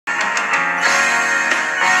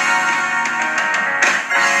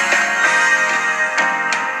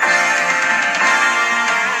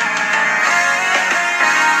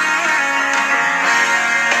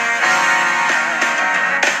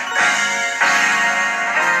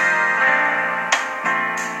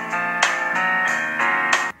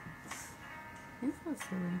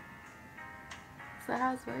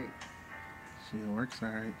Shit, work's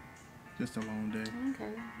alright. Just a long day.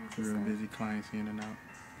 Okay. Real busy clients in and out.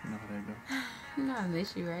 You know how that go. You know I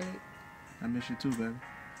miss you, right? I miss you too, baby.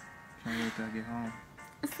 Can't wait till I get home.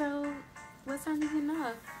 So, what time you getting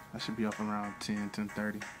off? I should be up around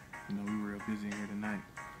 10:30. You know, we real busy in here tonight.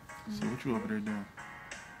 So what you over there doing?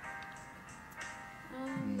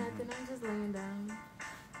 Nothing. I'm just laying down.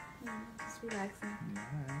 Just relaxing. Yeah,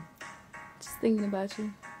 alright. Just thinking about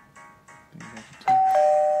you. Think about you too.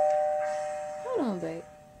 Hold on, babe.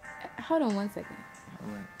 Hold on 1 second.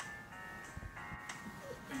 Alright.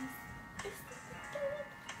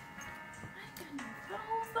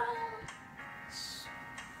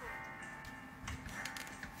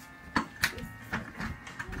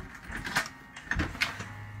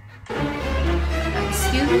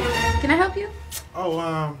 Excuse me? Can I help you?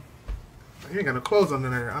 Oh, you ain't got no clothes on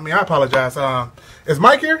there. I mean, I apologize. Is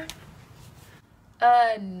Mike here?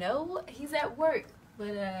 No. He's at work.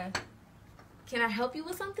 But, can I help you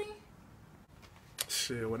with something?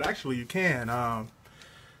 Shit, well, actually, you can.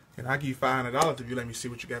 And I'll give you $500 if you let me see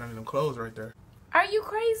what you got under them clothes right there. Are you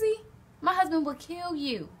crazy? My husband will kill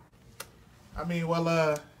you. I mean, well,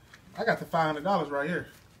 I got the $500 right here.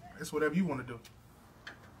 It's whatever you want to do.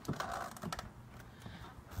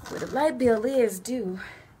 Well, the light bill is due.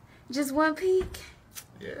 Just one peek?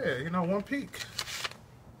 Yeah, you know, one peek.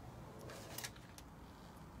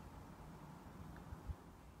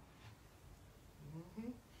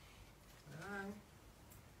 Alright.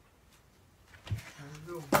 How you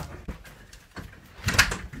doing?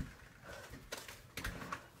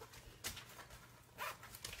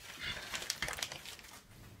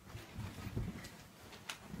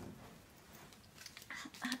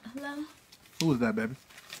 Hello? Who was that, baby?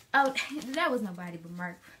 Oh, that was nobody but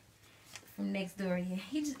Mark from next door. Yeah,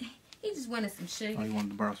 he just wanted some sugar. Oh, you wanted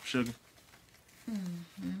to borrow some sugar?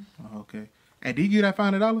 Mm-hmm. Oh, okay. Hey, did you give that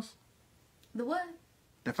 $500? The what?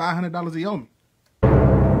 The $500 he owed me.